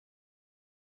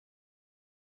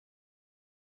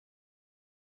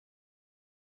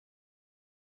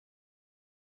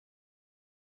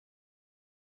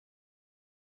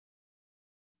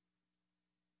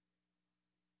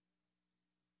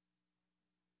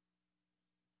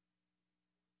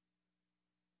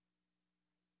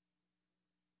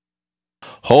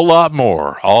Whole lot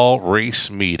more. All race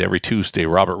meet every Tuesday.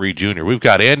 Robert Reed Jr. We've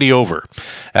got Andy Over,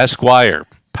 Esquire,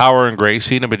 Power and Grace,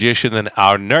 Cena Magician, and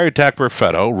our Neritak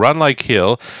Perfetto, Run Like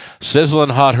Hill,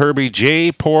 Sizzlin' Hot Herbie,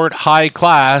 J Port High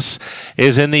Class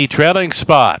is in the trailing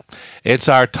spot. It's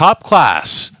our top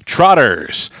class,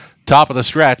 Trotters, top of the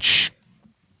stretch.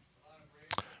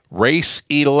 Race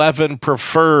 11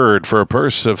 preferred for a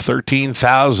purse of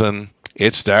 $13,000.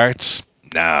 It starts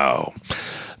now.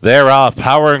 They're off.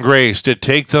 Power and Grace to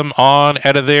take them on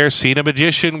out of there. Cena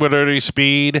Magician with early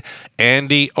speed.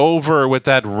 Andy Over with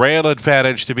that rail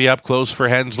advantage to be up close for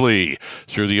Hensley.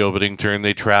 Through the opening turn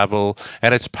they travel,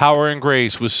 and it's Power and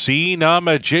Grace with Cena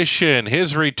Magician.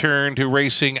 His return to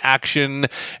racing action,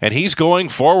 and he's going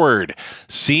forward.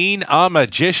 Cena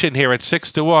Magician here at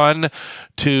 6-1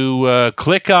 to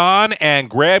click on and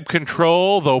grab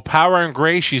control, though Power and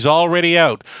Grace, she's already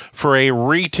out for a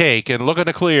retake and looking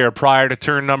to clear prior to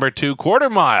turn number 2. Quarter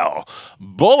mile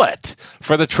bullet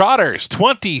for the Trotters,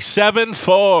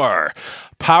 27-4.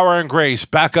 Power and Grace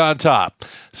back on top.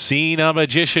 Cena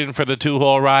Magician for the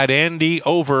 2-hole ride. Andy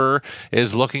Over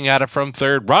is looking at it from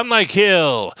third. Run Like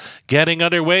Hill getting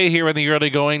underway here in the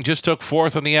early going. Just took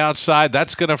fourth on the outside.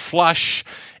 That's going to flush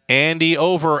Andy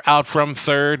Over out from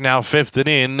third. Now fifth and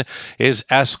in is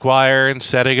Esquire, and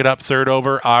setting it up third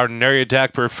over our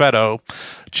Neritak Perfetto.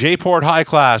 J-Port High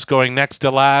Class going next to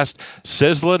last.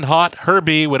 Sizzlin' Hot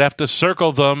Herbie would have to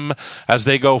circle them as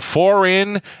they go 4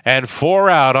 in and 4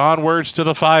 out. Onwards to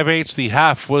the 5/8. The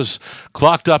half was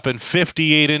clocked up in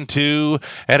 58-2,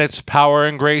 and it's Power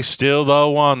and Grace still the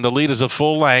one. The lead is a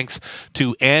full length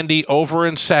to Andy Over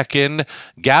in second,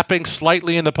 gapping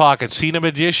slightly in the pocket. Cena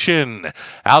Magician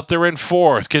out there in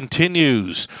fourth,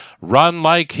 continues. Run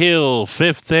Like Hill,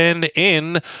 fifth and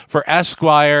in for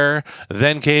Esquire.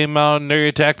 Then came out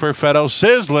Neritak Perfetto.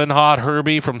 Sizzlin' Hot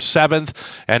Herbie from seventh,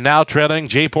 and now trailing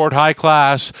J-Port High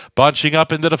Class, bunching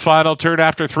up into the final turn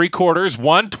after 3 quarters.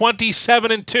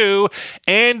 127-2.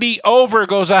 Andy Over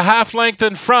goes a half length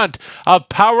in front of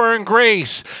Power and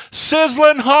Grace.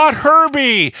 Sizzlin' Hot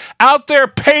Herbie out there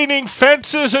painting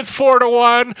fences at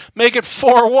 4-1. Make it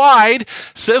 4 wide.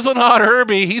 Sizzlin' Hot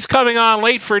Herbie, he's coming on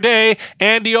late for day.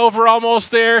 Andy Over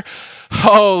almost there.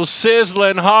 Oh,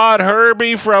 Sizzlin' Hot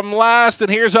Herbie from last, and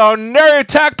here's our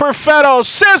Neritak Perfetto.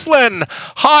 Sizzlin'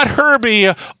 Hot Herbie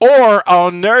or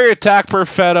our Neritak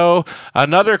Perfetto.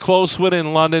 Another close win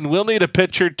in London. We'll need a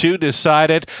picture to decide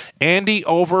it. Andy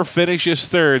Over finishes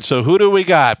third. So who do we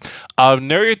got?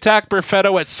 Neritak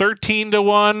Perfetto at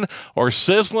 13-1 or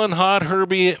Sizzlin' Hot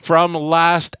Herbie from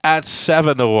last at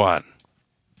 7-1?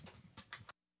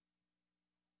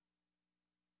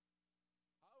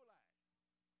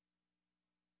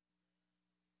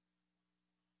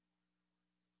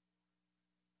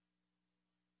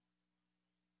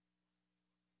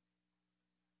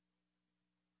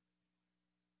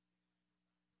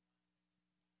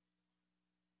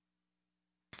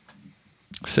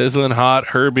 Sizzlin' Hot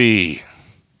Herbie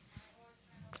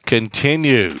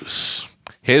continues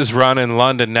his run in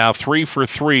London, now 3 for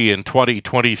 3 in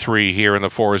 2023 here in the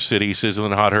Forest City.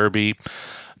 Sizzlin' Hot Herbie,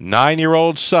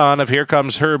 9-year-old son of Here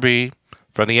Comes Herbie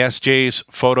from the SJ's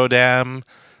Photo Dam,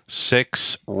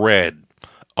 6 red.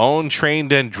 Owned,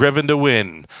 trained, and driven to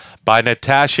win by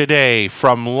Natasha Day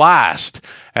from last,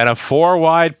 and a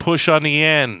 4-wide push on the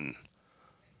end.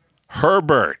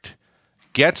 Herbert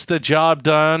gets the job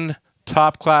done.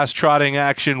 Top class trotting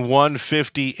action,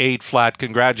 158 flat.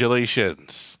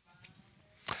 Congratulations.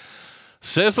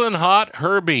 Sizzlin' Hot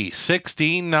Herbie,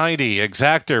 1690.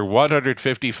 Exactor,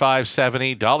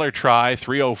 155.70. Dollar Try,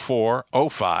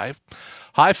 304.05.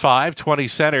 High Five, 20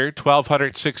 center,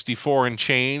 1264 and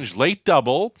change. Late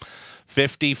Double,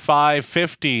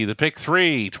 55.50. The Pick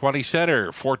 3, 20 center,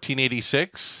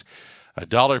 1486. A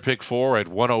dollar Pick 4 at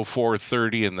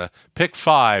 104.30, and the Pick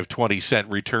 5, 20-cent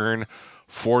return,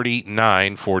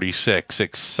 49.46.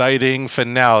 Exciting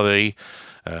finale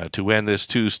to end this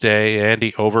Tuesday.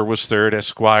 Andy Over was third,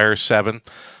 Esquire 7,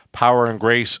 Power and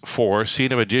Grace 4,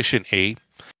 Cena Magician 8,